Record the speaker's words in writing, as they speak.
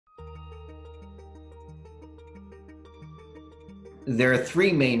There are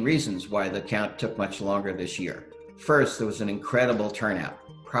three main reasons why the count took much longer this year. First, there was an incredible turnout,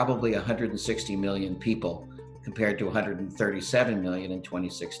 probably 160 million people compared to 137 million in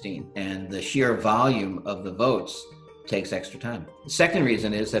 2016. And the sheer volume of the votes takes extra time. The second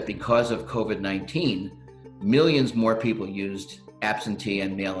reason is that because of COVID-19, millions more people used absentee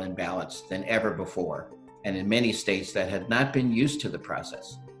and mail-in ballots than ever before, and in many states that had not been used to the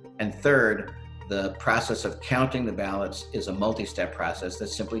process. And third, the process of counting the ballots is a multi-step process that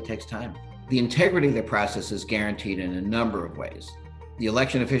simply takes time. The integrity of the process is guaranteed in a number of ways. The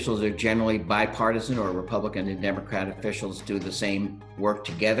election officials are generally bipartisan, or Republican and Democrat officials do the same work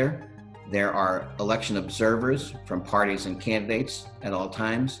together. There are election observers from parties and candidates at all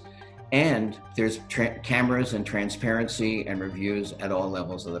times. And there's cameras and transparency and reviews at all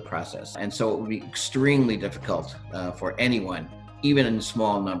levels of the process. And so it would be extremely difficult for anyone, even in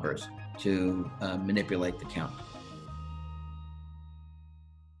small numbers, to manipulate the count.